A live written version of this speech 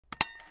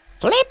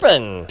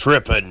Flippin',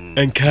 Trippin',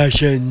 and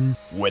cashin'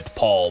 with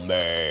Paul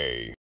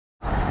May.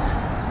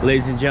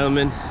 Ladies and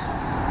gentlemen,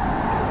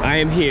 I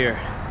am here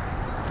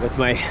with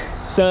my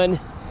son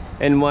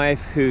and wife,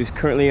 who's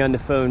currently on the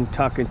phone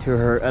talking to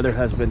her other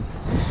husband.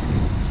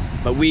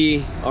 But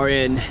we are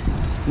in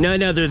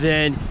none other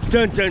than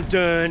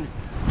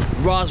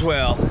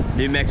Roswell,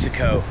 New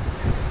Mexico.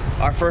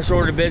 Our first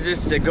order of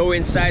business is to go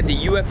inside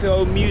the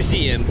UFO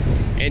museum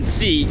and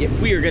see if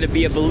we are going to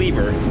be a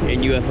believer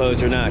in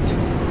UFOs or not.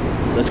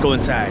 Let's go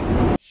inside.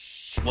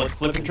 What's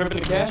flipping, tripping,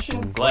 and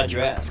cashing? Glad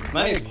you asked.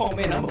 My name is Paul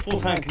May, and I'm a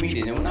full-time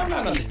comedian, and when I'm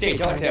not on the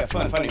stage, I like to have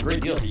fun finding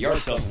great deals at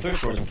yard sales and thrift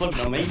stores and flipping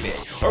on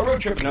eBay, or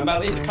road tripping on my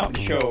latest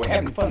comedy show, or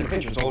having fun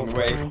adventures along the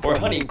way, or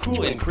hunting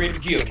cool and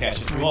creative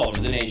geocaches from all over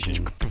the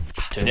nation.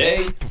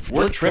 Today,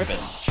 we're tripping.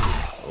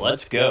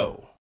 Let's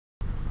go.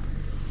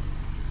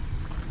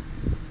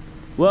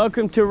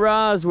 Welcome to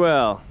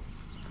Roswell.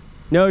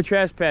 No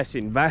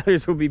trespassing.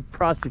 Violators will be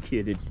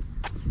prosecuted.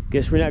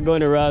 Guess we're not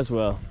going to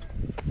Roswell.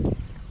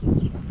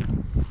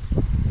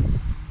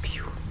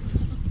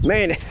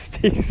 Man, it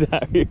stinks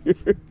out here.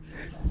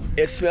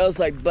 It smells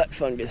like butt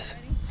fungus.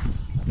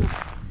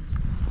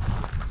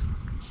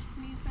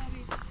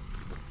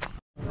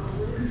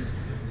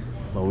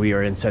 Well, we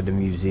are inside the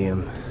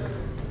museum,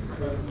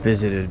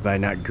 visited by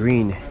not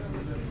green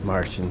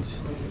Martians,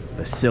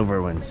 but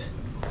silver ones,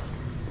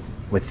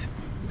 with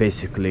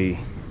basically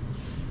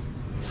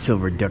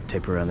silver duct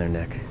tape around their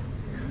neck.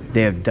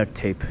 They have duct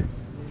tape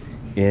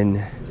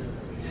in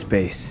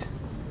space.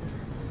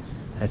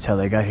 That's how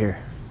they got here.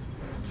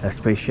 That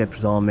spaceship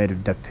is all made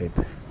of duct tape.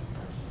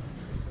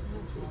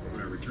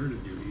 When I returned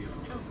to duty,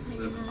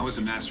 I was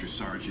a master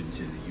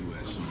sergeant in the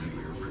U.S. Army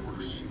Air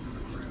Force,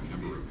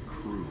 member of the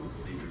crew,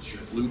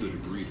 flew the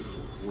debris to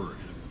Fort Worth.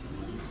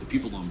 The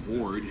people on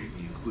board,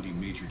 including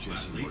Major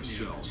Jesse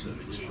Marcel, said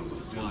it was from a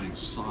flying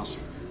saucer.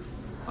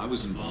 I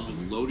was involved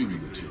in loading the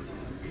material,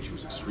 which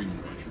was extremely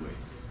lightweight.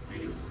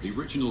 The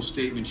original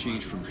statement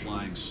changed from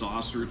flying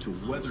saucer to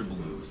weather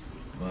balloon,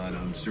 but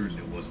I'm certain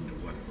it wasn't a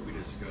weather balloon.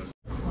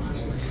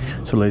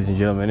 So, ladies and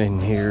gentlemen, in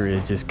here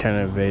is just kind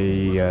of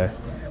a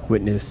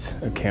witness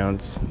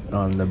accounts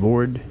on the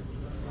board.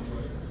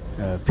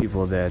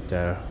 People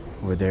that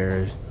were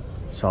there,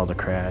 saw the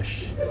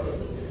crash,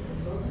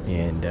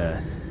 and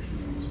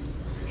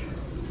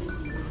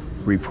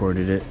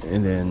reported it.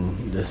 And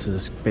then this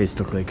is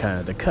basically kind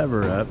of the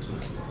cover-up,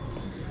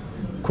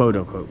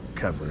 quote-unquote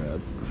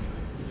cover-up,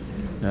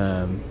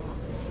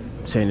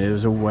 saying it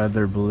was a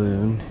weather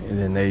balloon, and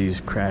then they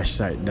used crash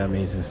site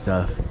dummies and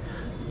stuff.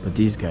 But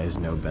these guys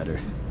know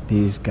better.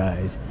 These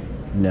guys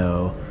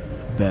know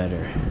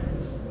better.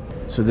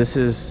 So this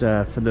is,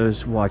 for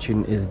those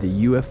watching, is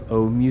the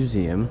UFO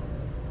museum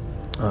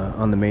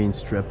on the main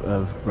strip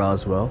of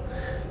Roswell.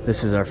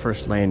 This is our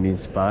first landing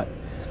spot.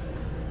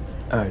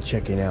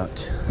 Checking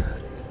out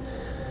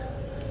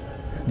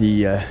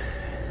the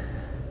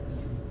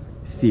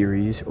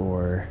theories,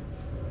 or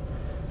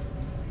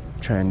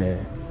trying to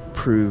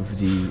prove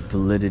the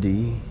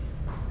validity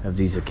of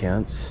these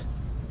accounts.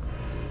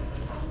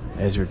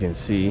 As we can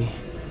see,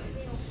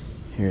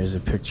 here's a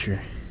picture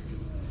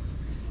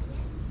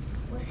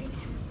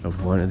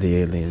of one of the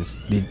aliens.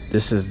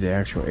 This is the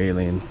actual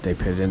alien they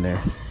put in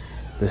there.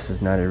 This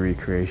is not a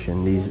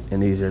recreation.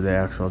 These are the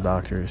actual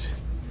doctors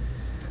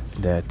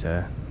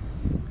that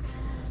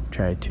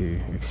tried to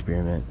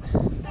experiment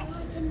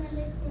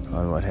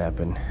on what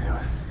happened.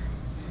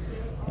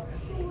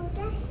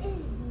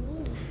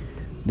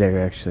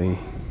 They're actually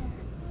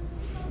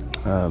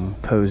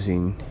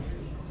posing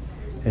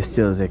as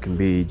still as they can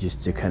be,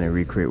 just to kind of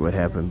recreate what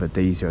happened. But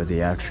these are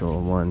the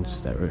actual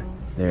ones that were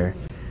there,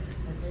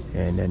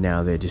 and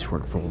now they just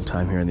work full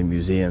time here in the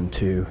museum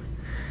to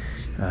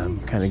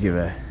kind of give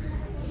a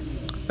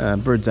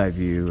bird's eye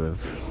view of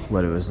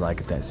what it was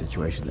like at that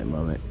situation, that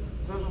moment.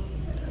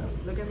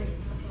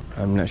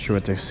 I'm not sure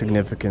what the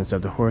significance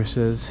of the horse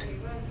is,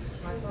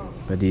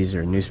 but these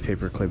are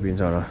newspaper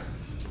clippings on a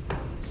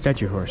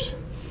statue horse.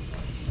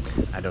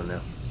 I don't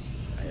know.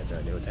 I have no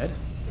idea what that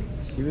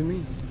even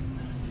means.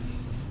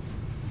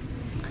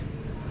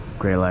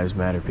 Gray lives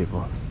matter,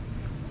 people.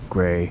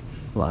 Gray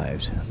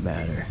lives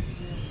matter.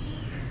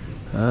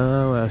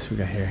 Oh, what else we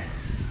got here?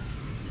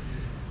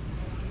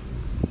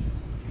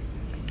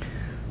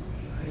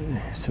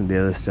 Some of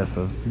the other stuff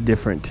of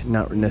different,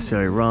 not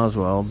necessarily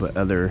Roswell, but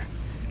other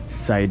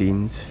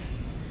sightings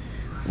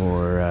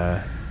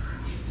or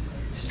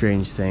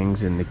strange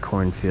things in the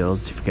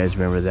cornfields, if you guys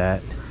remember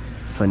that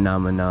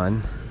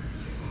phenomenon.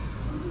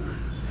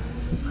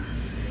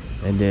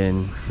 And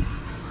then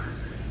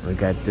we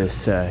got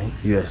this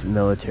U.S.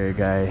 military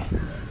guy,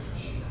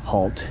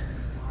 Halt,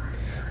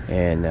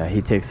 and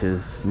he takes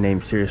his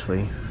name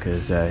seriously,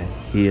 because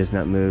he has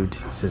not moved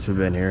since we've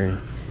been here.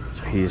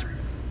 So he's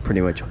pretty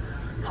much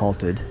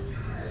halted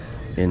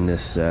in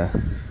this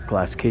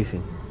glass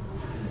casing.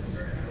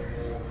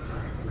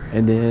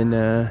 And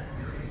then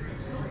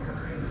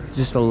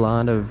just a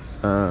lot of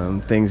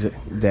things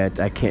that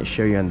I can't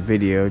show you on the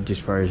video,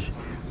 just as far as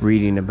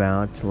reading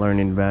about,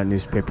 learning about,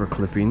 newspaper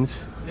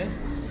clippings.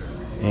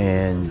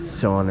 and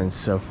so on and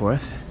so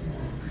forth.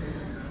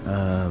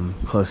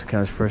 Close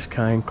encounters first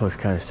kind, close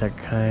encounters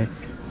second kind,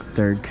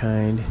 third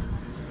kind,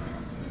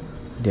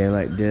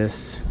 daylight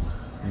disc,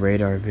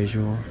 radar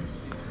visual,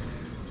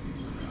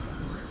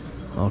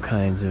 all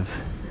kinds of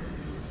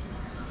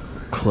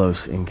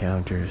close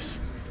encounters.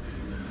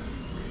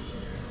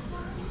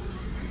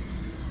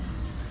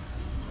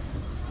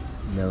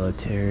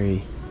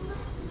 Military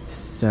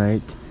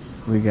site.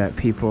 We got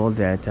people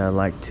that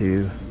like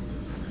to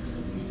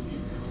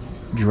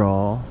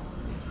draw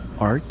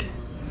art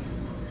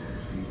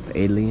of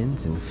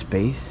aliens in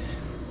space.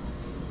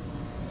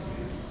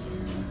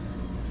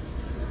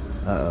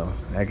 Uh-oh,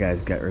 that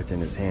guy's got Earth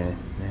in his hand,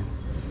 man.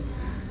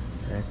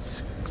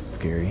 That's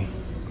scary.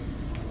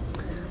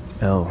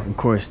 Oh, of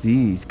course,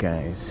 these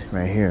guys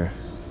right here,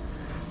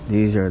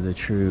 these are the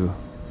true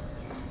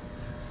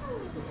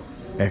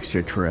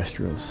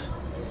extraterrestrials.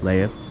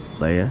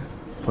 Leia,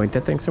 point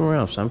that thing somewhere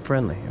else. I'm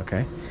friendly,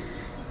 okay?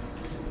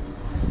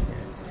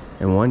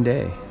 And one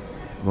day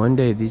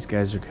these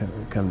guys are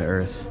come to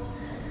Earth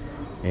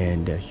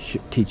and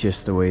teach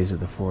us the ways of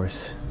the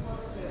Force.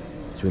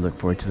 So we look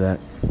forward to that.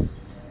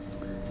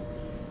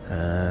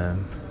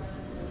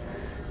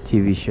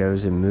 TV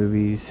shows and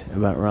movies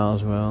about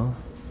Roswell.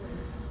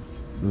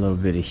 A little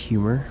bit of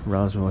humor,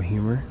 Roswell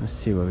humor. Let's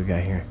see what we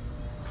got here.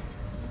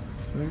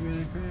 We're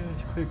gonna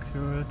crash. Quick,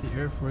 throw out the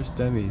Air Force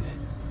dummies.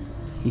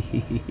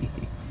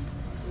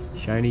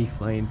 Shiny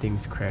flying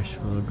things crash,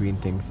 little green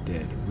things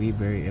dead. We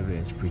bury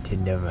evidence,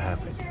 pretend never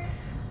happened.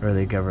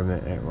 Early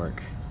government at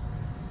work.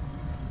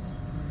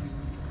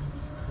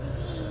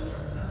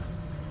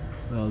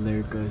 Well,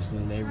 there goes the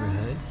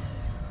neighborhood.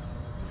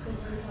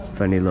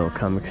 Funny little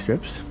comic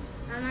strips.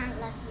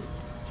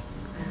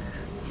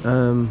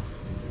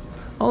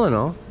 All in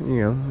all,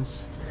 you know,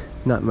 it's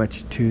not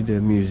much to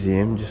the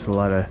museum, just a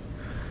lot of,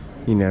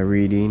 you know,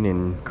 reading,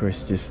 and of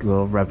course just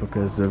little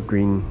replicas of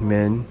green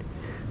men.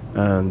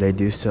 They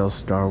do sell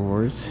Star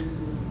Wars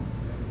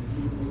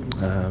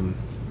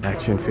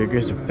action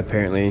figures.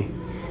 Apparently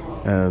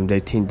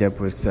they teamed up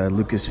with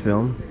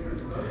Lucasfilm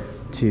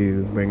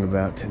to bring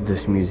about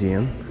this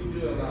museum.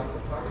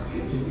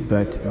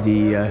 But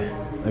the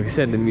like I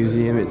said, the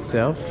museum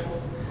itself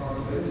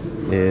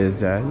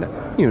is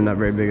not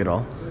very big at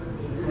all.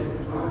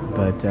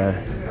 But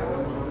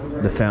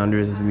the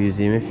founders of the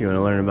museum, if you want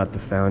to learn about the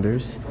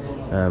founders,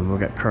 we've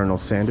got Colonel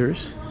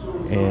Sanders,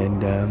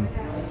 and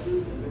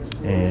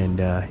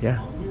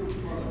yeah,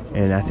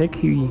 and I think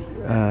he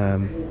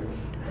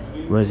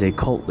was a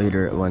cult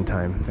leader at one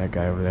time. That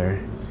guy over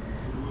there.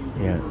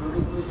 Yeah.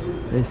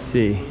 Let's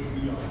see.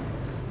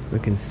 We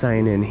can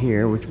sign in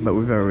here, but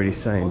we've already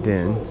signed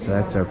in, so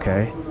that's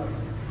okay.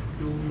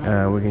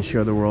 We can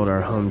show the world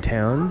our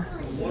hometown.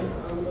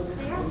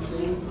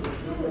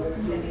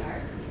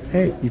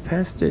 Hey, you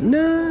passed it.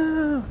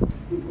 No!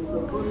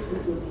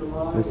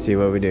 Let's see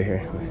what we do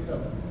here.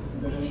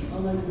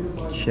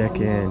 Check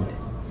in.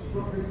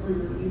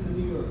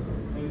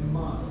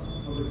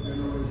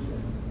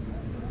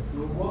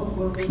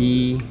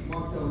 P.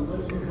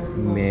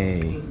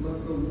 May.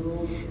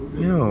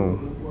 No,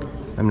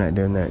 I'm not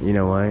doing that. You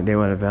know why? They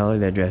want a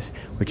valid address,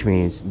 which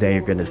means they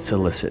are going to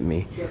solicit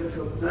me.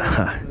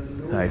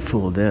 I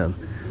fooled them.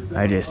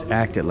 I just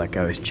acted like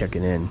I was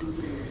checking in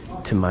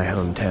to my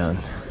hometown.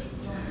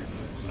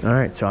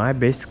 Alright, so I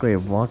basically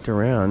have walked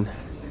around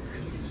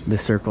the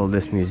circle of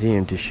this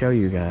museum to show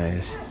you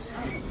guys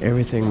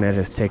everything that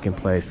has taken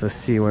place. Let's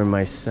see where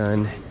my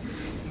son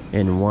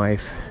and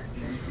wife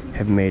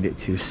have made it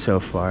to so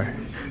far.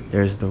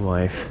 There's the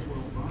wife.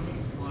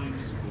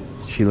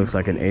 She looks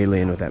like an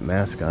alien with that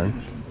mask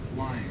on.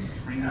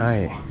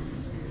 Hi.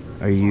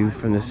 Are you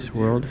from this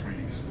world?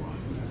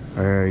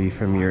 Or are you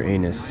from your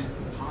anus?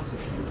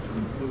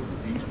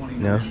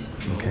 No?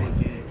 Okay.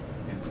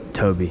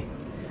 Toby.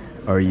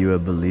 Are you a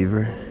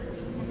believer?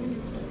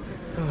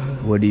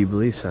 What do you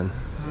believe, son?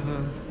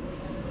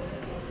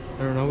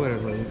 I don't know what I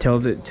believe. Tell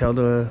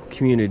the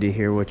community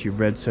here what you've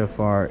read so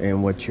far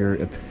and what your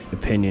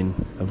opinion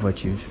of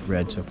what you've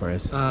read so far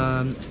is.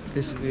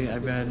 Basically, I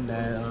read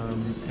that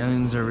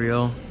aliens are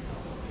real,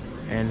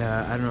 and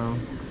I don't know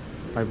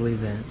if I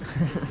believe that.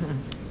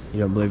 You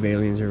don't believe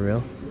aliens are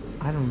real?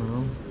 I don't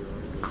know.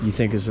 You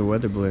think it's a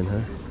weather balloon,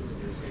 huh?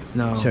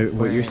 No. So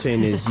what you're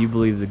saying is you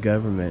believe the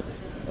government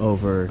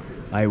over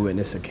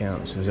eyewitness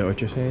accounts. Is that what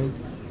you're saying?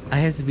 I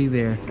have to be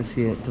there to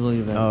see it, to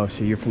believe it. Oh,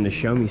 so you're from the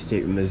Show Me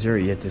State of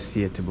Missouri. You have to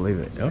see it to believe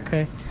it.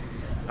 Okay.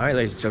 All right,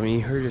 ladies and gentlemen,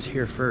 you heard it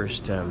here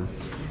first.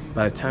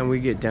 By the time we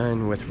get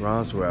done with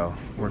Roswell,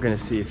 we're going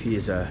to see if he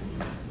is a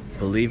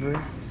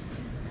believer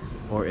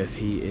or if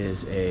he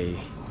is a,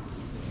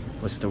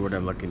 what's the word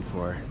I'm looking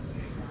for?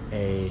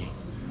 A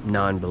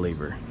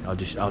non-believer. I'll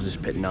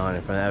just put non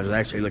in front of that. I was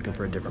actually looking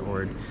for a different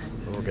word,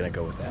 but we're going to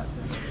go with that.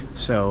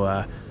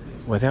 So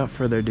without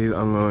further ado,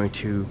 I'm going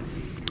to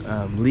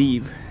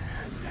leave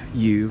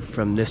you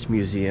from this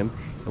museum,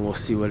 and we'll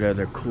see what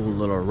other cool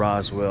little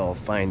Roswell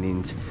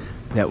findings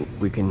that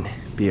we can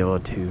be able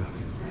to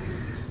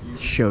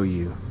show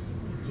you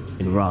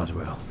in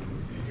Roswell,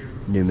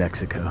 New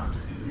Mexico.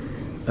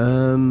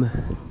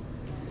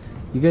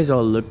 You guys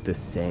all look the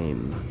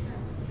same.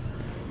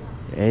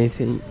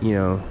 Anything, you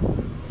know,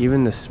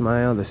 even the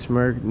smile, the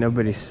smirk,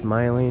 nobody's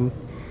smiling.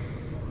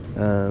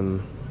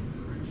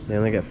 They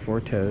only got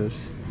 4 toes.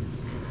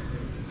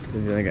 They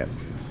only got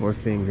 4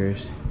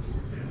 fingers.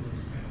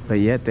 But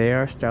yet they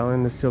are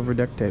styling the silver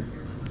duct tape.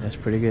 That's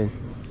pretty good.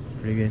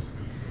 Pretty good.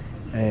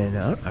 And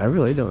I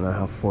really don't know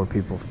how 4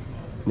 people...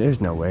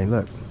 There's no way.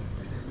 Look.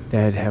 They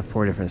had to have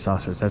 4 different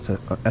saucers. That's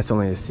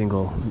only a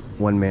single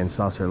one-man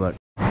saucer. Look.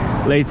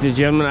 Ladies and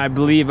gentlemen, I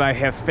believe I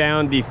have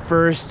found the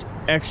first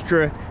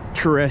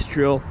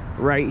extraterrestrial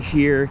right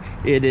here.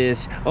 It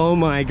is... Oh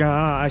my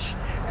gosh.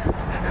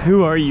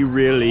 Who are you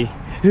really?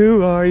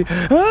 Who are you?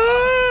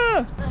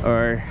 Ah!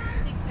 Or...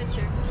 Take a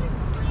picture.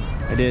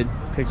 I did.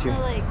 Picture. No,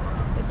 like,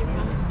 with your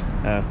phone.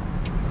 Oh.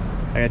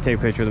 I gotta take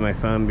a picture with my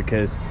phone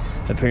because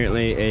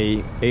apparently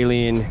a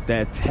alien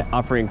that's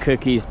offering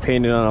cookies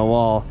painted on a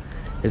wall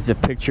is a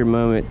picture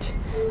moment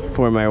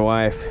for my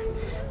wife.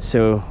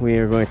 So we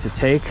are going to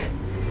take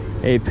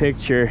a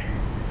picture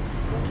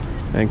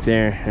right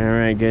there. All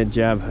right, good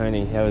job,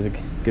 honey. That was a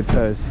good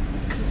pose.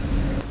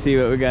 Let's see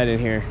what we got in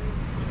here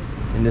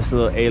in this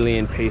little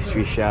alien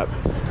pastry shop.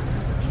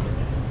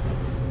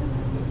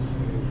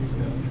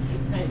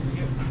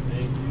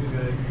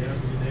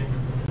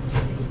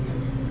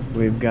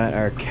 We've got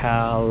our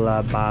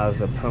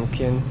calabaza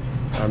pumpkin,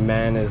 our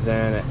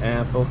manzana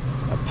apple,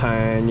 a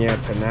pioneer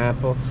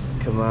pineapple,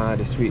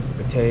 commodity sweet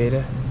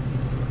potato,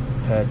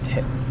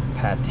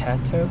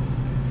 potato.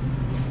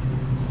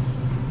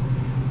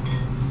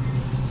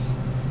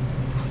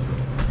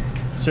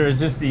 Sir, is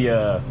this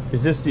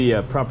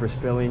the proper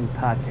spelling?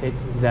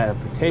 Potato? Is that a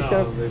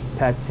potato? No,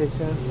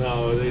 potato?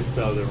 No, they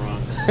spelled it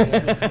wrong.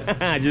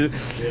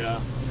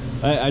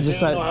 I just don't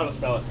thought know how to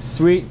spell it.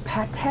 sweet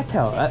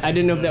potato. I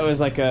didn't know if that was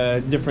like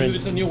a different.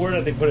 It's a new word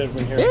that they put in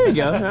here. There you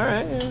go. All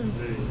right.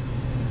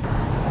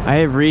 Yeah. I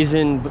have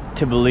reason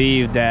to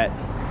believe that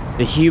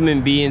the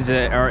human beings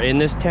that are in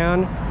this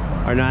town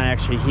are not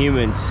actually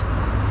humans,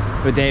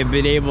 but they have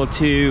been able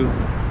to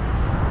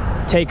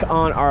take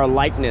on our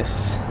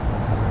likeness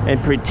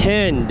and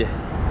pretend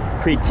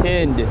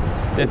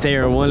that they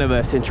are one of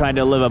us and try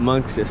to live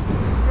amongst us. Here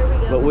we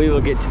go. But we will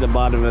get to the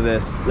bottom of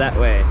this that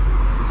way.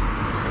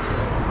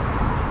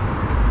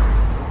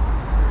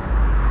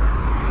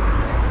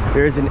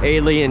 There's an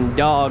alien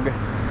dog.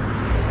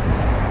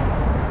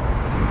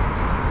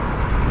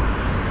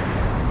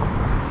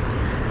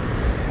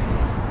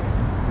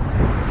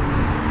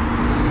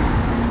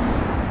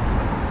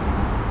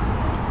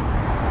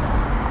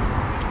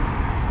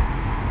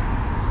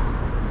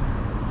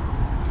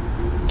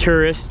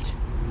 Tourist.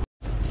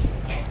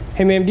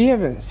 Hey ma'am, do you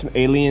have some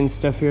alien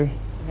stuff here?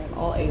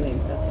 All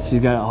alien stuff.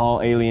 She's got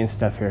all alien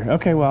stuff here.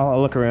 Okay, well,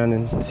 I'll look around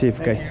and see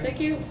if I can Thank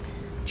you.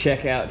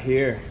 check out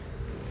here.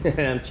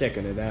 I'm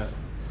checking it out.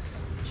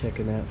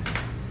 Checking out.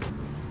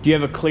 Do you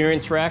have a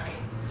clearance rack?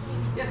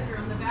 Yes, sir.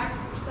 On the back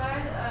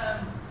side,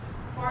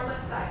 far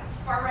left side,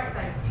 far right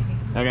side. Excuse me.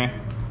 Okay.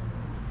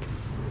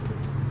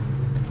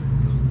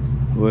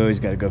 We always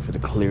got to go for the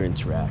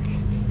clearance rack.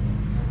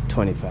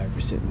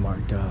 25%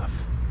 marked off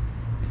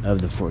of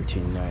the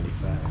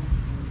 $14.95.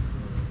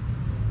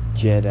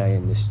 Jedi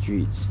in the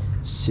streets,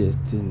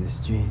 Sith in the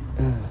street.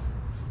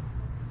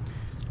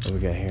 What we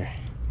got here?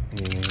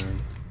 And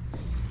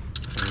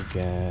we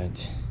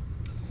got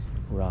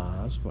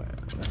Roswell.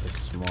 That's a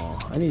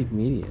small. I need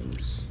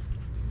mediums.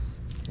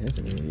 There's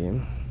a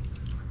medium.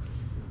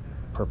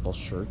 Purple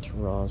shirt,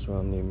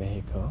 Roswell, New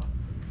Mexico.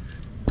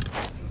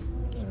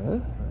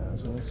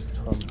 Roswell's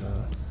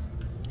 $12.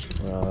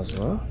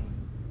 Roswell.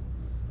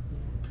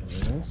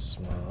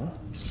 Small.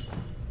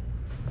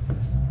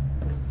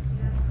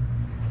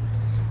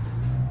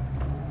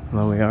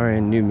 Well, we are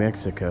in New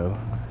Mexico,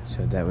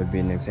 so that would be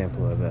an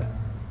example of a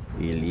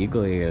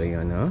illegal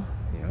alien, huh?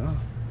 Yeah.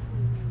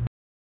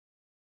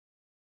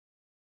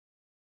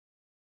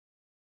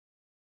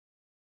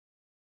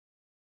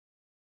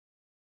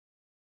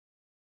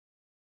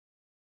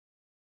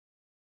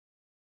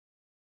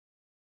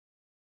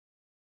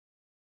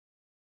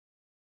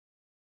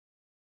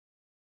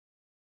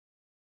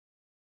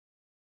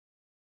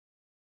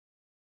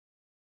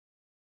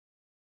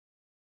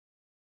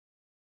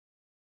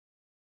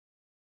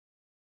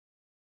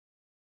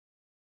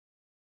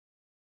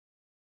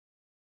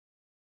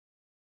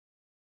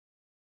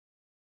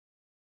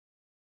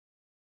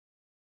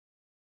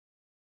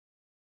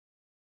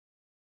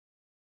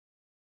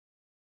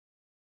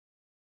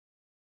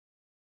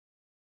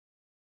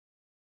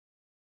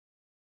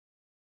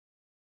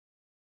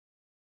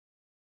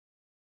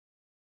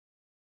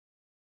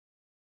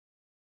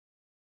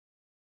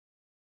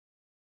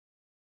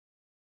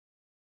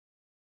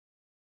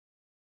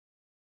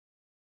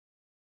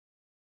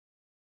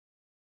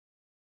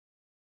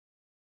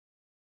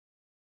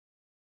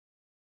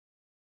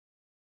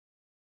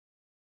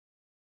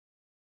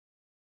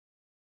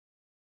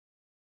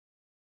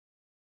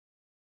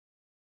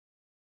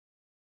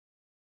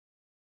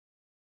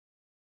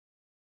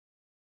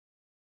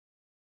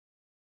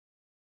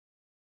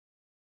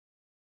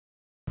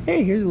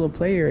 Hey, here's a little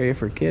play area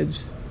for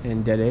kids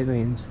and dead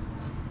aliens.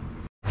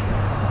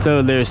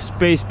 So there's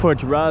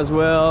Spaceport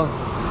Roswell,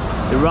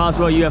 the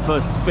Roswell UFO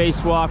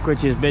Spacewalk,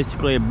 which is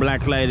basically a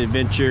blacklight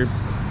adventure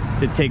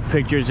to take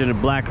pictures in a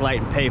black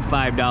light and pay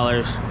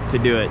 $5 to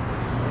do it.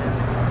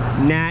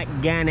 Not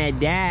gonna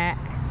die.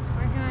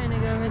 We're going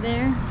to go over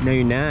there. No,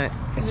 you're not.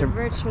 It's It's a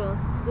virtual.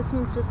 This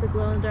one's just a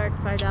glow in the dark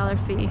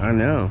 $5 fee. I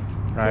know.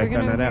 So I we're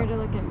going found that over out. here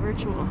to look at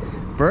virtual.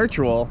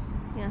 Virtual?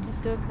 Yeah, let's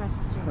go across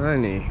the street.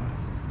 Honey.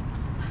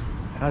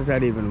 How's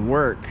that even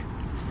work?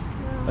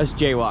 Let's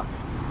jaywalk.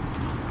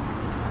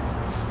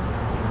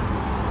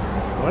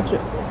 Watch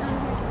it.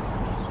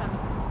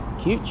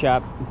 Cute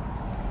chop.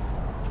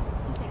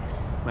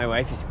 My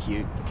wife is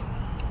cute.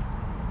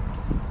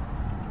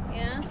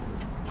 Yeah?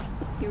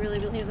 You really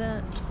believe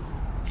that?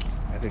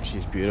 I think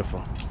she's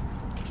beautiful.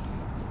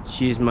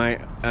 She's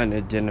my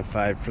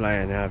unidentified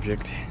flying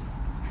object,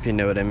 if you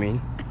know what I mean.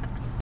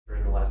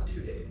 During the last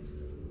 2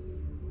 days.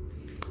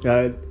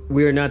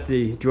 We are not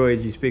the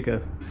droids you speak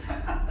of.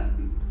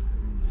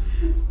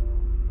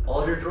 All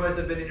of your droids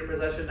have been in your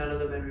possession, none of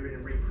them have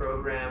been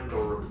reprogrammed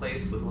or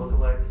replaced with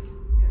lookalikes?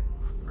 Yes.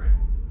 Right.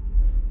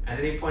 At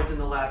any point in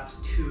the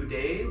last 2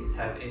 days,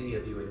 have any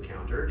of you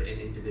encountered an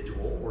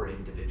individual or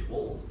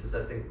individuals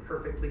possessing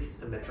perfectly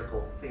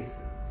symmetrical faces?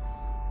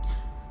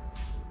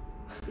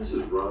 This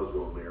is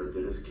Roswell Mayor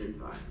Dennis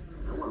Kintyre.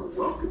 I want to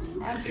welcome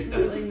you.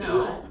 Absolutely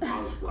not.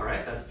 All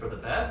right, that's for the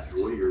best.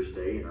 Enjoy your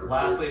stay in our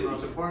Lastly, and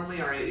most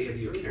importantly, are any of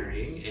you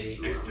carrying any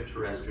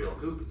extraterrestrial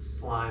goop,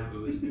 slime,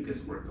 ooze,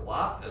 mucus, or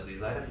glop, as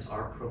these items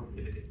are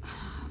prohibited?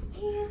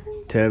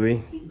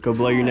 Toby, go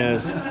blow your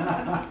nose.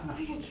 I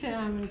can't,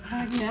 I'm gonna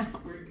pack now.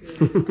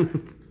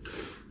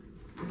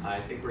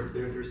 I think we're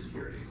clear through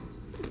security.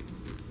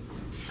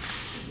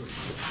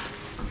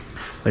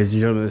 Ladies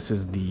and gentlemen, this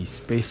is the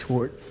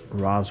Spaceport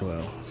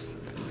Roswell.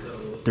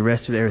 The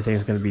rest of everything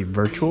is going to be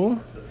virtual.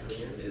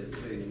 Is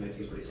doing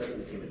 1947,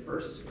 that came in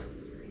first.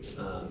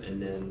 And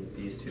then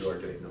these two are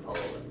doing Apollo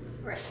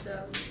 11. Right,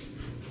 so.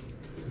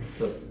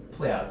 So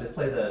play out. Just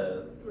play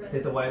the,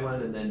 hit the white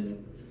one and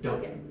then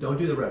don't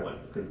do the red one.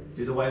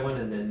 Do the white one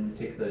and then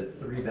take the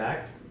 3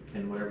 back,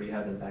 and whatever you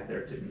have them back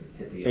there to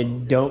hit the yellow.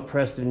 And don't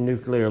press the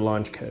nuclear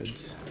launch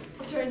codes.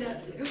 I turned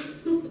out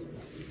to.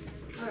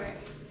 Alright.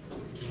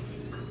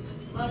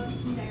 Well, you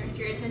can direct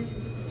your attention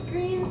to the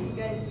screens. You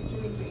guys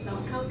can make yourself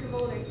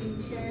comfortable. There's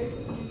some chairs.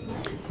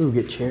 Ooh,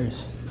 get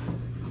chairs.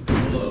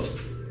 Hello,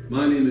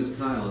 my name is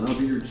Kyle, and I'll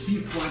be your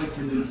chief flight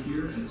attendant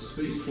here at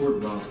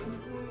Spaceport Roswell.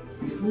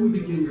 Before we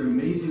begin your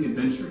amazing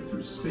adventure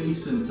through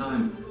space and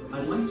time,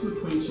 I'd like to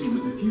acquaint you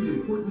with a few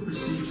important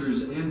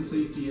procedures and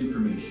safety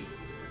information.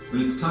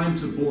 When it's time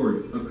to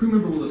board, a crew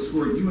member will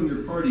escort you and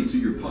your party to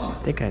your pod.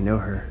 I think I know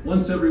her.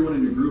 Once everyone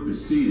in your group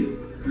is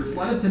seated, your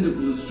flight attendant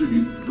will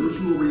distribute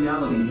virtual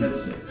reality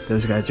headsets.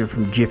 Those guys are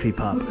from Jiffy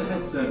Pop. Put the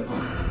headset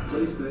on,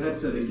 place the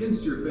headset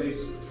against your face,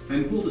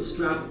 and pull the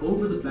strap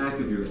over the back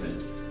of your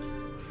head.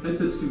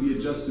 Headsets can be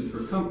adjusted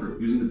for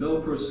comfort using the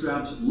Velcro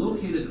straps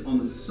located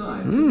on the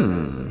sides of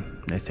the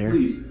headset. Nice hair.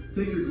 Please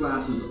take your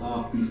glasses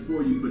off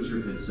before you put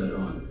your headset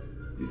on.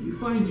 If you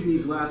find you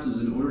need glasses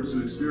in order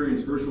to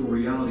experience virtual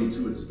reality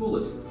to its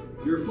fullest,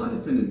 your flight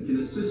attendant can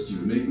assist you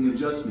in making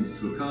adjustments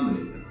to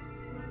accommodate them.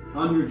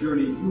 On your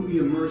journey, you will be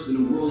immersed in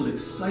a world of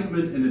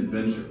excitement and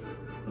adventure,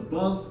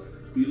 above,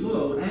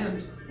 below,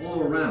 and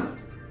all around.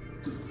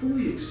 To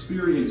fully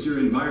experience your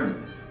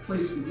environment,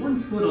 place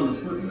one foot on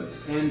the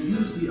footrest and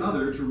use the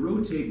other to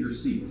rotate your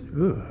seat.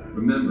 Ooh.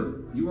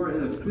 Remember, you are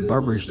in a physical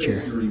Barber's space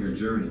chair. during your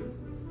journey.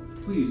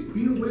 Please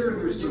be aware of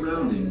your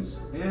surroundings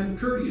and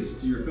courteous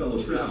to your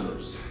fellow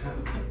travelers.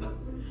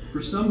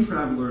 For some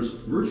travelers,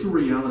 virtual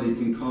reality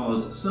can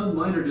cause some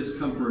minor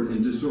discomfort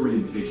and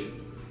disorientation.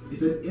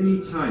 If at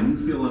any time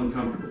you feel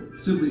uncomfortable,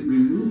 simply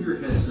remove your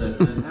headset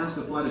and ask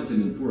a flight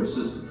attendant for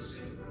assistance.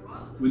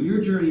 When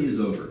your journey is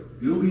over,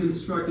 you'll be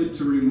instructed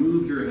to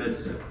remove your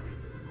headset.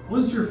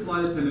 Once your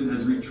flight attendant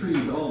has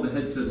retrieved all the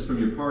headsets from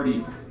your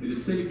party, it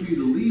is safe for you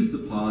to leave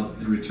the pod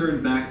and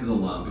return back to the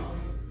lobby.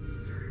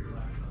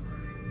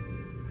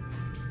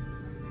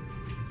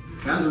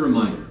 As a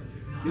reminder,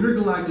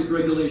 intergalactic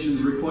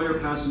regulations require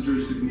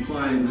passengers to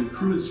comply with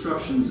crew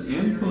instructions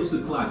and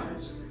posted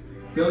placards.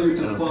 Failure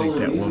to follow think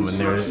that these woman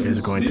there is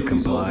instructions going to may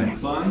result in comply.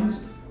 fines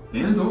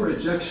and/or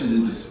ejection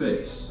into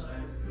space.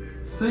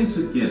 Thanks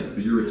again for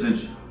your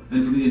attention,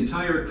 and from the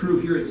entire crew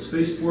here at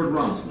Spaceport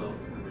Roswell,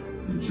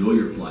 enjoy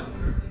your flight.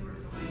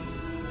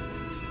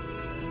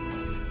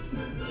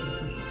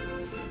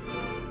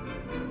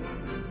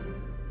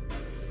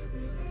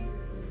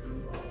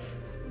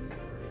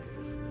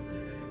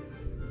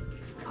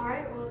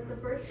 Alright, well, the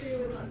first three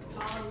would like to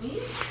follow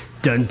me.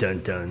 Dun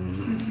dun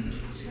dun.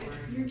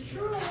 Your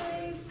droids.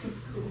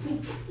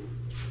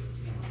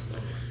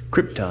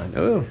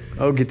 Krypton.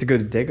 Oh, get to go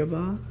to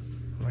Dagobah?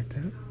 Like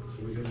that?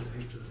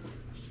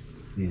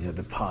 These are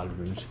the pod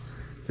rooms.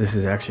 This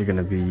is actually going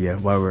to be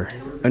while we're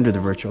under the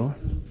virtual.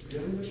 It's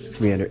going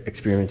to be under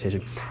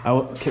experimentation.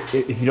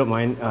 If you don't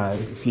mind,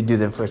 if you do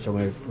them first, I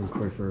want to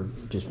record for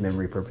just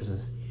memory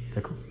purposes. Is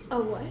that cool?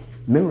 Oh, what?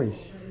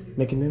 Memories.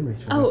 Making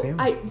memories. For my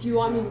family. Do you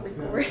want me to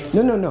record?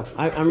 No.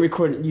 I'm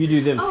recording. You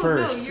do them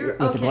first no, you're,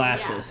 with the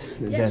glasses.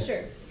 Yeah,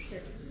 sure.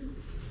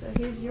 So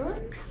here's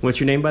yours. What's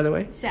your name, by the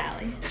way?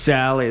 Sally.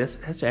 Sally.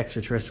 That's an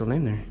extraterrestrial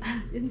name there.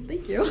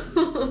 Thank you.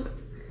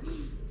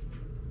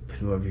 Put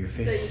them over your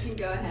face. So you can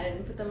go ahead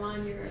and put them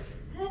on your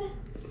head.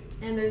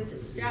 And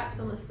there's straps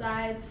on the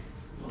sides.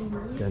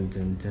 Dun,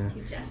 dun, dun.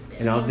 Adjust it.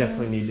 And I'll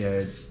definitely need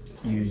to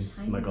use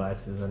my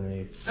glasses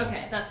underneath.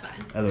 Okay, that's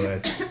fine.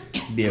 Otherwise,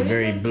 it'd be a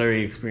very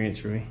blurry experience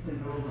for me.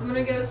 I'm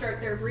gonna go start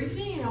their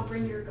briefing and I'll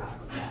bring your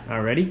goggles out.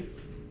 All ready?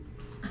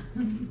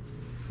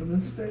 For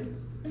this face?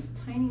 It's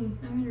tiny.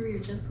 I'm gonna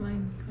readjust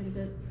mine quite a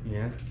bit.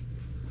 Yeah.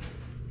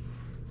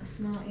 A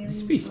small alien.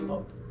 This piece.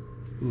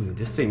 Ooh,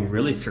 this thing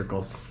really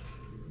circles.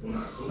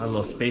 A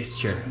little space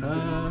chair.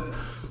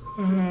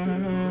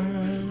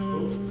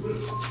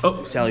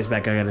 Oh, Sally's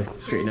back. I gotta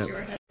straighten up.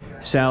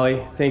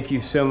 Sally, thank you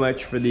so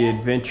much for the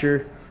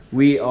adventure.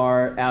 We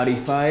are Audi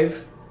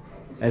 5,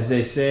 as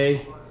they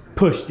say.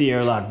 Push the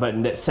airlock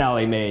button that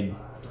Sally made.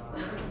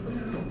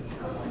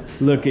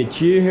 Look at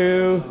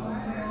you.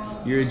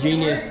 You're a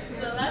genius.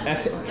 So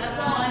that's all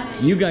I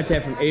need. You got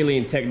that from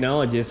Alien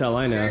Technology. That's all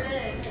I know. Sure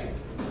did.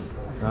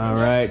 All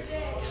right.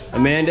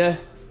 Amanda,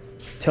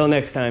 till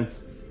next time.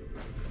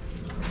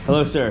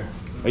 Hello, sir.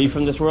 Are you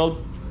from this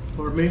world?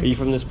 For me? Are you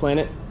from this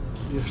planet?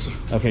 Yes, sir.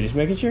 Okay, just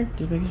making sure.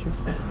 Just making sure.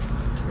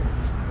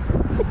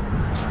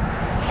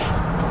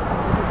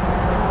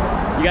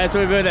 You guys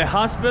want to go to the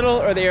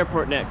hospital or the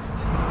airport next?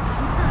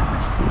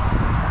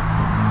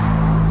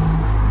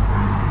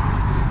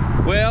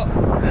 Well,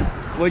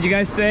 what'd you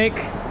guys think?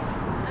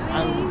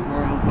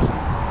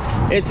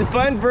 It's a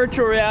fun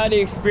virtual reality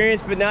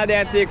experience, but not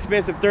at the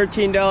expense of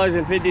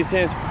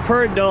 $13.50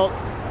 per adult.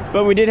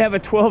 But we did have a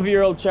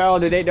 12-year-old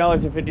child at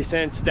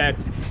 $8.50 that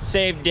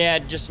saved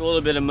Dad just a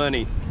little bit of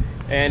money.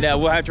 And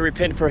we'll have to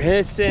repent for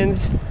his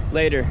sins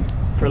later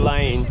for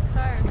lying.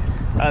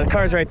 The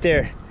car's right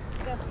there.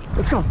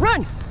 Let's go.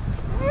 Run!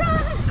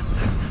 Run!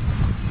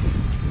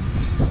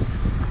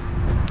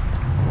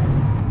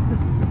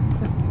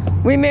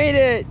 We made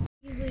it!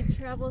 Usually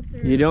travel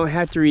through. You don't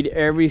have to read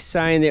every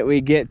sign that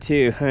we get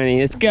to, honey.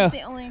 Let's go.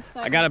 The only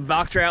I got a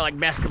box her out like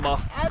basketball.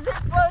 As it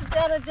flows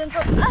down a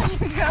gentle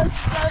underground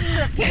slum to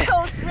the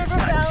Pecos River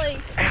Valley,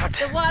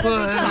 the water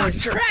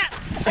becomes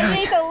trapped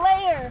beneath a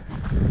layer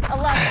of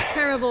less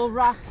terrible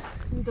rock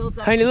and builds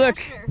up Honey, look,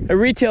 pressure. a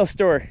retail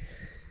store.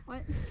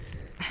 What?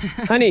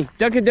 Honey,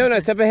 Dunkin'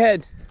 Donuts up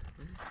ahead.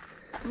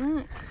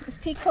 It's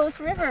Pecos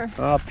River.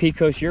 Oh,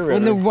 Pecos, your river.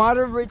 When the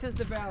water reaches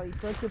the valley,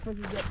 first it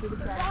pushes up to the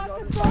back.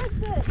 Rock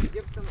absorbs it.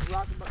 Give some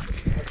rock above.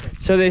 Okay.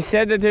 So they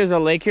said that there's a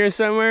lake here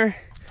somewhere,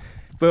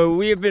 but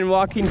we have been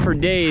walking for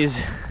days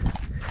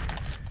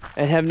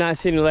and have not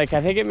seen a lake.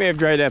 I think it may have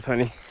dried up,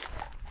 honey.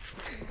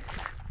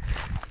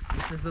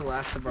 This is the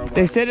last of our water.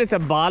 They said it's a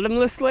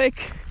bottomless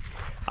lake.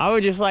 I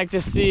would just like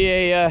to see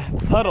a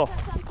puddle.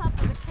 It's on top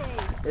of the cave.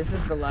 This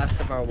is the last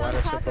of our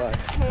water supply.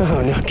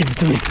 Oh no, give it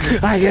to me.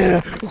 I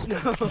get it.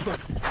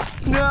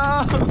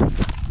 No!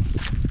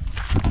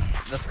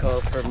 This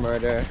calls for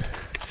murder.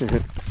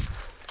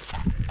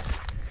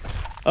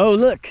 Oh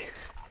look,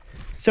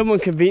 someone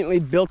conveniently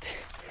built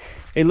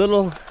a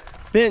little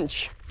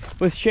bench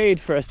with shade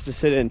for us to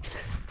sit in.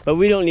 But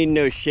we don't need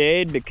no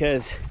shade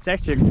because it's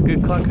actually a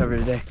good cloud cover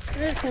today.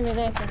 It's gonna be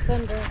nice and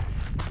sunburned.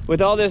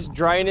 With all this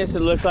dryness,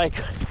 it looks like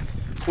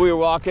we were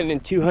walking in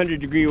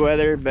 200-degree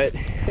weather, but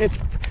it's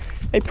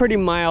a pretty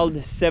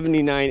mild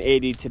 79,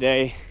 80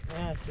 today.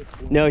 Yeah,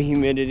 60. No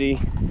humidity,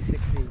 60.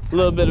 a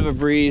little bit of a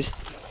breeze,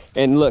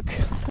 and look,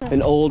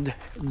 an old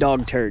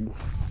dog turd.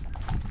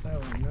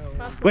 Oh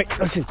no. Wait,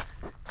 listen.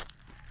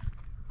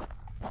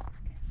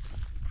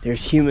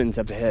 There's humans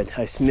up ahead.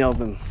 I smell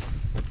them.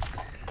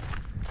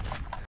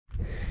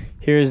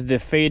 Here's the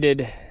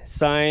faded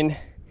sign.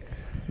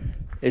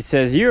 It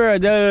says, "You are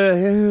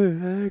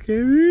the."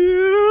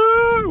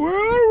 Where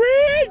are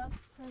we?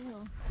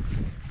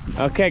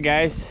 Okay,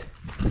 guys.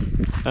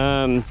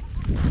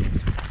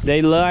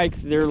 They like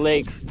their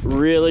lakes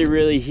really,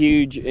 really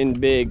huge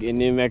and big in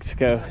New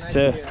Mexico.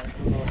 So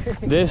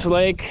this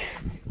lake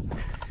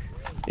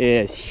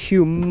is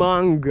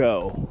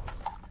humongo.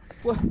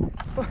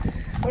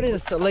 What is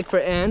this? A lake for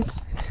ants?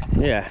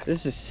 Yeah,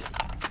 this is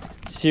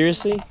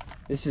seriously.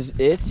 This is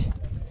it.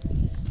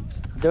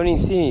 Don't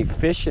even see any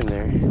fish in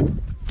there.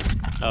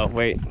 Oh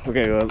wait, we're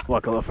gonna go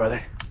walk a little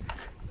further.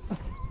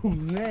 Oh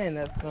man,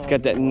 that smells. It's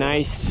got that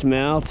nice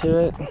smell to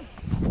it.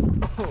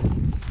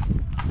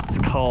 It's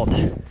called.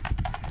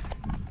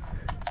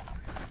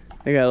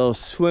 They got a little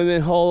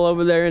swimming hole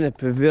over there in the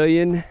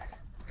pavilion.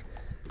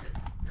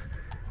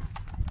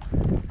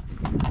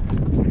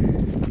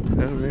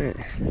 All right.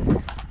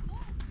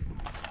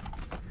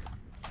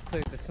 It's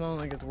like the smell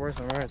only gets worse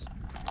and worse.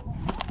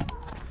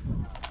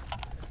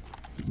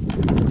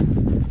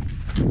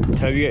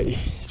 Have you got your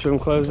swim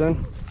clothes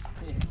on?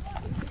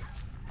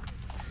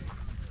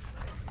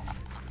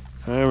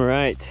 All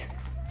right.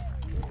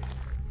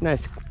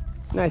 Nice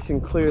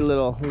and clear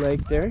little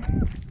lake there.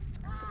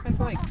 It's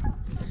like.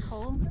 Is it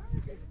cold?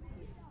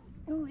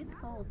 Oh, it's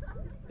cold.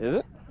 Is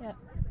it? Yeah.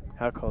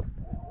 How cold?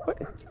 What?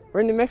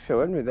 We're in New Mexico.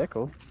 Wouldn't be that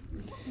cold.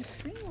 It's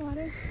spring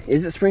water.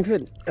 Is it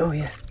Springfield? Oh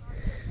yeah.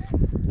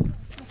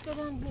 Let's go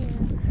down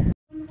here.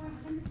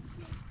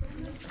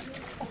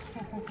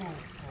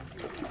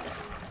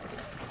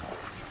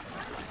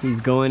 He's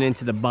going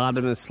into the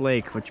bottom of this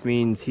lake, which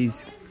means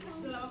he's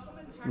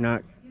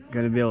not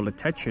going to be able to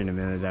touch her in a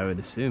minute, I would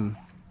assume.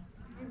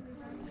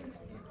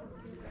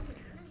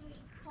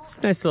 It's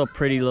a nice little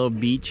pretty little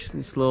beach,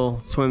 this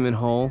little swimming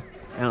hole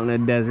out in the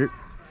desert.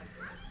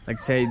 Like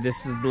I say,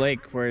 this is the lake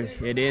where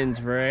it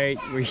ends right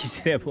where you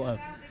see that bluff.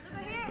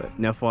 But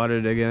enough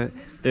water to go.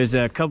 There's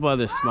a couple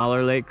other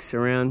smaller lakes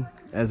around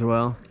as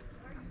well.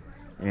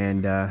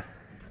 And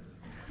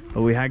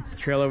but we hiked the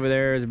trail over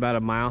there. It's about a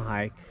mile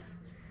hike.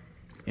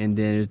 And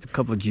then there's a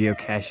couple of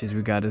geocaches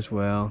we got as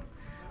well.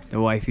 The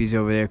wifey's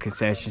over there,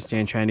 concession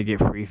stand, trying to get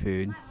free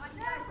food.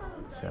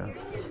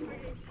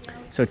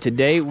 So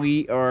today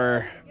we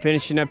are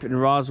finishing up in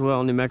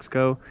Roswell, New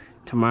Mexico.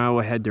 Tomorrow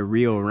we'll head to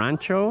Rio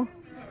Rancho,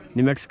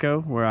 New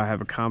Mexico, where I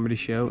have a comedy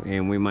show,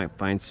 and we might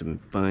find some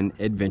fun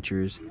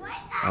adventures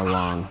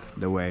along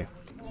the way.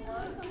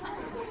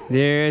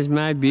 There's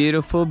my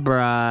beautiful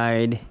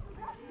bride.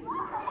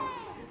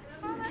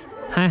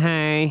 Hi,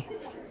 hi.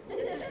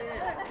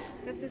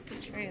 This is the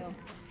trail.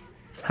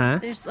 Huh?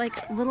 There's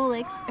like little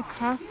lakes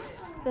across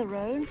the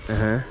road.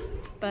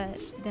 But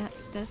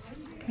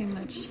that's pretty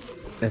much.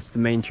 That's the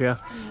main trail.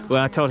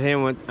 Well, I told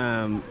him what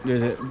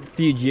there's a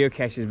few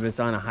geocaches, but it's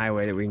on a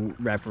highway that we can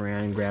wrap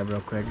around and grab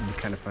real quick. It'd be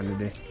kind of fun to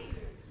do.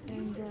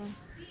 And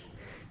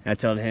I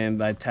told him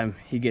by the time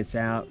he gets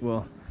out,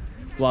 we'll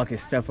walk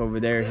his stuff over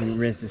there and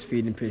rinse his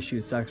feet and put his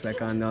shoes, socks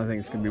back on. The only thing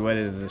it's gonna be wet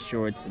is the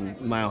shorts and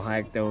mile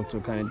hike. They'll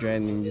still kind of dry,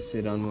 and then just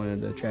sit on one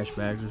of the trash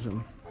bags or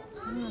something.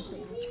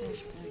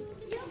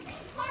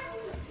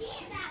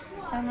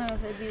 I don't know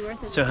if it'd be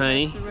worth it. So,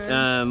 honey,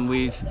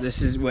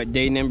 this is what,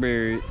 day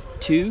number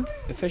 2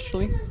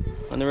 officially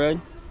on the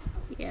road?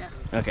 Yeah.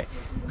 Okay.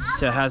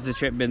 So how's the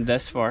trip been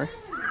thus far?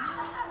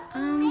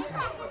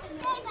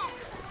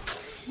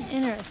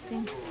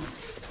 Interesting.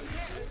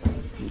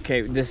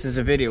 Okay, this is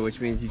a video, which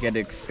means you got to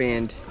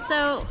expand.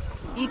 So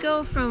you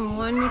go from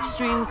one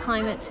extreme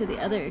climate to the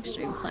other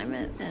extreme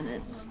climate, and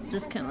it's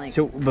just kind of like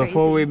so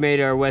before crazy. we made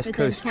our West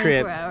Within Coast 24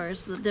 trip,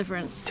 hours, the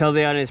difference. Tell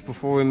the audience,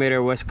 before we made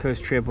our West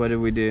Coast trip, what did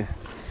we do?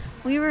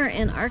 We were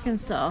in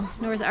Arkansas,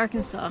 North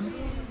Arkansas.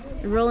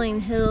 Rolling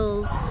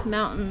hills,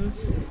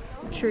 mountains,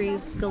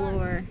 trees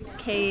galore,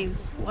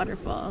 caves,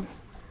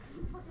 waterfalls.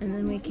 And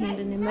then we came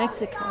to New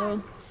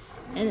Mexico,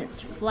 and it's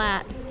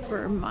flat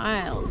for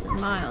miles and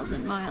miles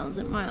and miles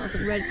and miles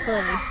and red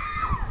clay.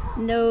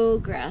 No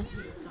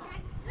grass.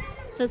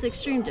 So it's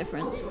extreme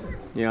difference.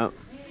 Yep.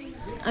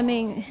 I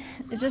mean,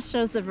 it just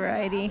shows the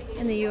variety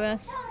in the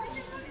U.S.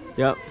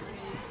 Yep.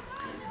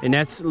 And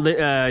that's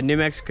New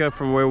Mexico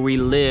from where we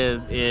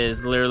live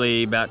is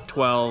literally about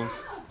 12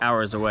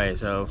 hours away.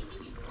 So,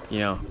 you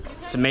know,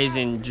 it's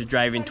amazing just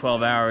driving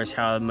 12 hours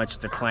how much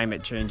the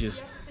climate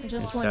changes.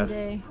 Just one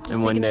day. Just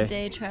in taking a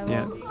day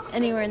travel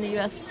anywhere in the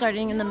U.S.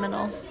 starting in the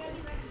middle.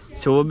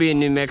 So we'll be in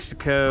New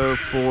Mexico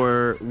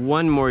for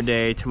one more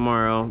day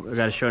tomorrow. We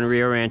got a show in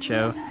Rio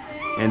Rancho.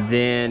 And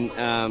then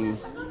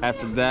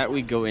after that,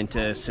 we go into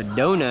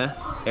Sedona,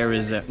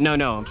 Arizona.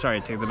 No, I'm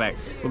sorry, take that back.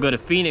 We'll go to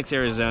Phoenix,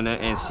 Arizona,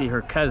 and see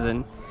her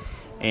cousin,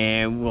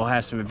 and we'll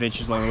have some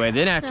adventures along the way.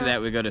 Then after that,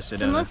 we go to Sedona.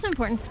 The most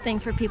important thing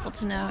for people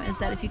to know is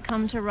that if you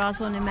come to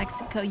Roswell, New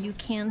Mexico, you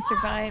can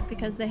survive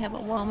because they have a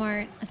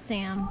Walmart, a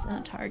Sam's, and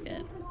a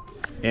Target.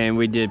 And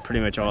we did pretty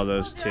much all of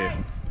those too.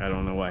 I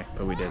don't know why,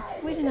 but we did.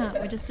 We did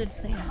not. We just did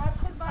Sam's.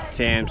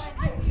 Sam's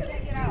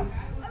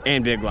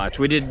and Big Lots.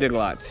 We did Big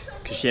Lots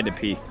because she had to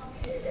pee.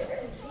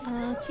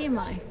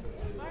 TMI.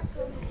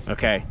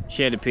 Okay,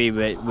 she had to pee,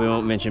 but we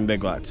won't mention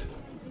Big Lots.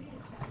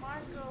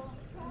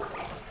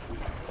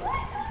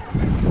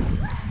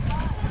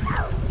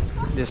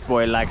 This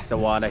boy likes the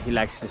water. He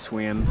likes to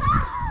swim.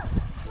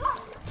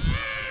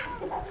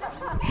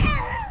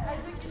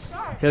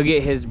 He'll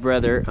get his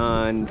brother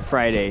on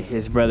Friday.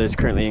 His brother's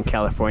currently in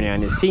California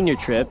on his senior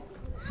trip.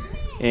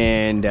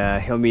 And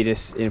he'll meet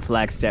us in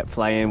Flagstaff,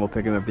 fly in, we'll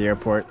pick him up at the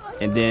airport.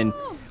 And then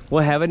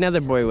we'll have another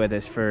boy with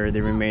us for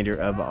the remainder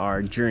of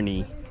our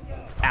journey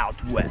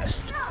out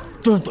west.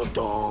 Dun, dun,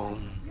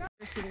 dun.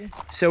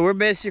 So we're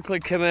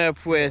basically coming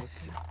up with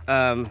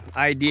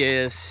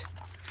ideas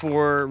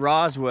for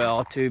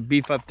Roswell to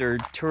beef up their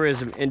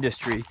tourism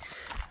industry.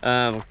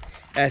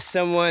 As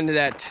someone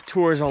that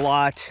tours a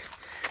lot,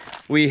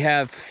 we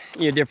have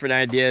different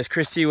ideas.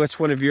 Christy, what's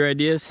one of your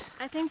ideas?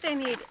 I think they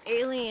need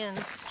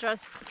aliens,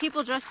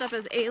 people dressed up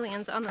as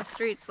aliens on the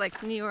streets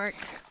like New York.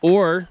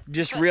 Or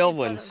just real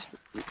ones.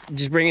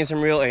 Just bring in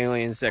some real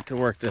aliens that can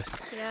work the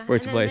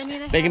place.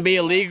 They can be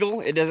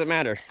illegal, it doesn't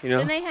matter,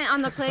 Then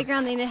on the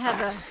playground they need to have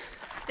a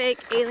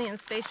fake alien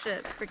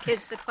spaceship for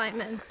kids to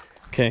climb in.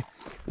 Okay.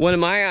 One of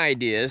my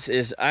ideas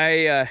is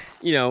a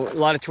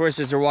lot of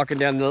tourists are walking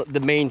down the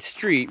main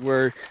street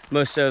where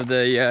most of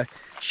the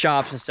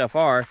shops and stuff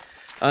are.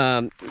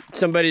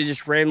 Somebody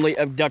just randomly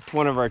abduct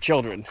one of our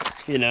children,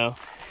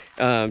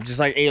 just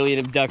like alien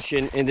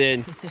abduction, and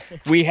then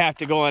we have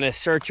to go on a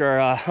search or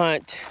a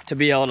hunt to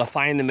be able to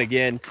find them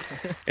again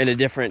in a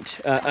different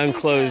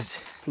unclosed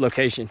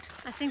location.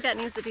 I think that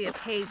needs to be a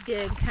paid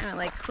gig, kind of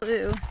like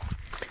Clue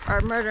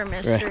or Murder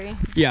Mystery. Right.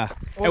 Yeah,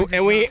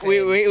 and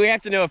we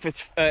have to know if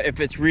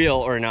it's real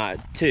or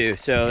not too.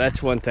 So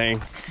that's one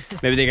thing.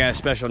 Maybe they got a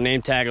special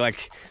name tag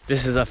like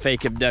this is a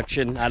fake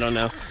abduction. I don't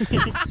know,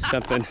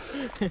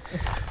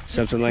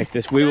 something like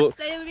this. We will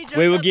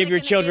give your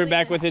children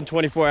back within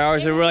 24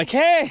 hours, and we're like,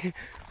 hey,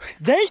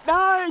 date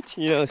night,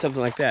 you know,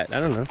 something like that. I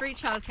don't know. Free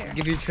childcare.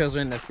 Give your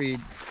children the free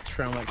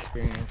trauma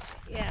experience.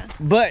 Yeah.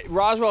 But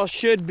Roswell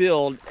should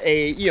build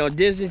a, you know,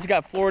 Disney's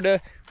got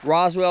Florida.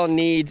 Roswell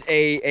needs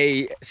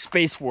a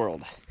space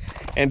world,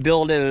 and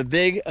build in a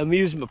big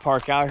amusement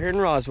park out here in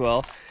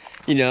Roswell.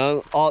 You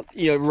know, all,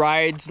 you know,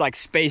 rides like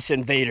Space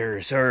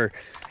Invaders or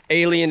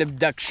alien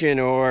abduction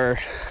or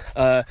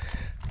what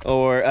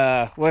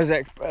is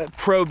that?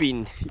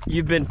 Probing.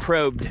 You've been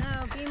probed.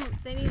 No,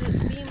 they need a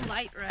beam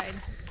light ride.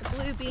 The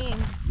blue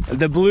beam.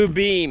 The blue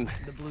beam.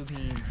 The blue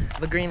beam.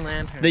 The Green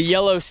Lantern. The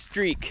yellow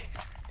streak.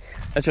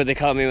 That's what they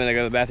call me when I go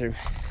to the bathroom.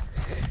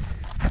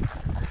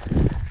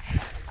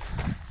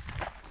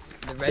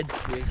 The red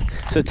streak.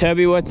 So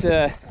Toby, what's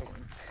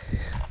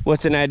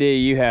an idea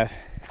you have?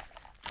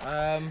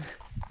 Well,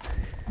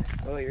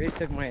 you already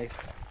took my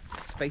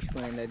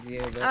Spaceland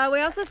idea. But...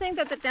 we also think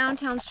that the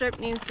downtown strip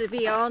needs to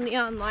be all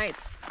neon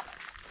lights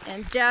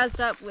and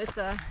jazzed up with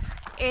the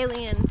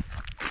alien,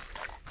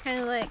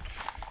 kind of like.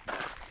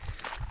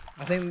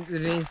 I think there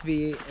needs to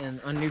be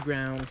an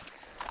underground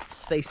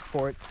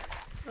spaceport.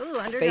 Ooh,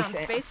 underground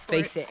spaceport.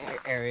 Space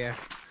area.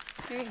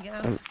 There you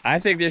go. I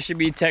think there should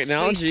be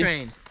technology. Space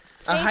train.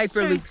 A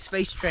Hyperloop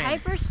space train.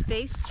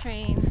 Hyperspace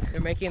train. They're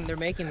making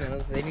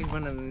those. They need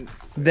one of them.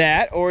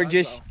 That, or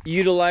just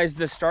utilize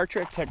the Star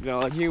Trek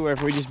technology, where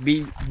if we just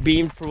be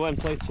beamed from one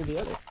place to the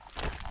other.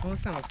 Well,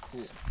 that sounds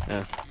cool.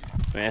 Oh,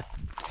 man.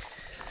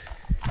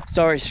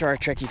 Sorry, Star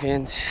Trekkie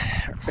fans,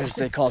 or as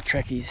they call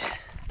Trekkies.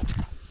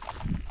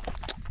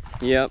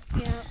 Yep.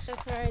 Yeah,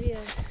 that's our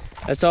ideas.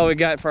 That's all we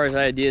got as far as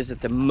ideas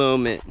at the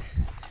moment.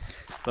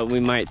 But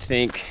we might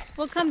think.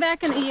 We'll come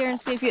back in a year and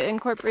see if you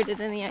incorporated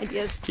any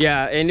ideas.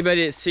 Yeah,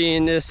 anybody that's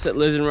seeing this that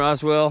lives in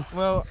Roswell?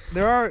 Well,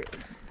 there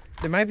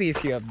might be a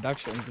few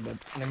abductions, but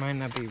there might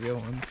not be real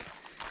ones.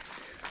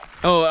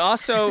 Oh,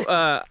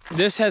 also,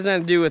 this has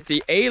nothing to do with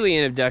the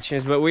alien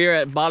abductions, but we are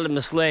at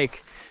Bottomless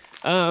Lake.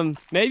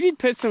 Maybe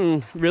put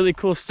some really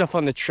cool stuff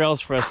on the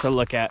trails for us to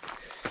look at.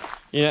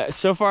 Yeah,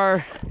 so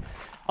far,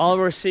 all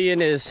we're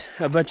seeing is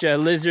a bunch of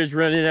lizards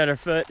running at our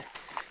foot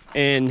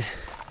and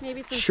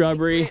maybe some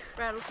shrubbery.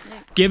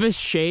 Rattlesnakes. Give us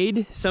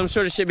shade, some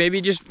sort of shade. Maybe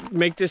just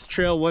make this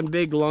trail one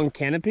big long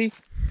canopy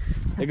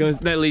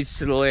that leads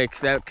to the lake.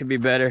 That could be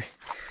better,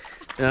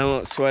 and I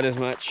won't sweat as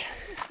much.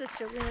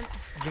 Such a wimp.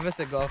 Give us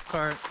a golf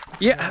cart.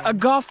 Yeah, a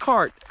golf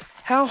cart.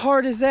 How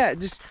hard is that?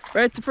 Just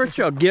right at the first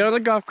trail. Get on the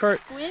golf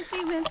cart.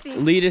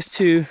 Wimpy. Lead us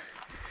to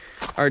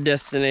our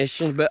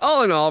destination. But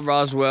all in all,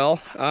 Roswell,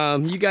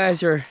 you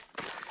guys are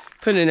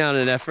putting out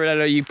an effort. I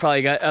know you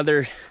probably got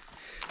other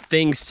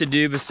things to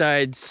do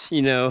besides,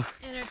 you know,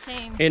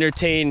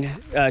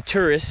 entertain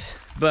tourists,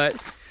 but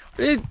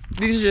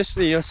these are just,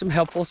 you know, some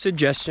helpful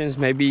suggestions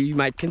maybe you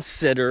might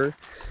consider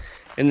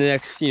in the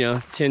next, you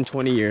know,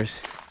 10-20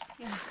 years.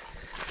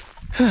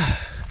 Yeah.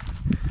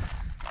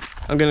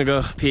 I'm gonna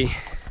go pee.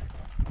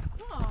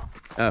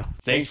 Oh.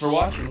 Thanks for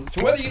watching.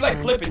 So whether you like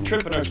flipping,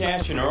 tripping, or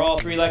cashing, or all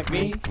three like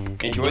me,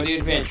 enjoy the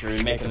adventure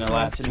and making a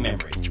lasting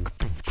memory.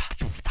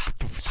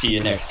 See you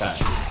next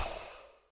time.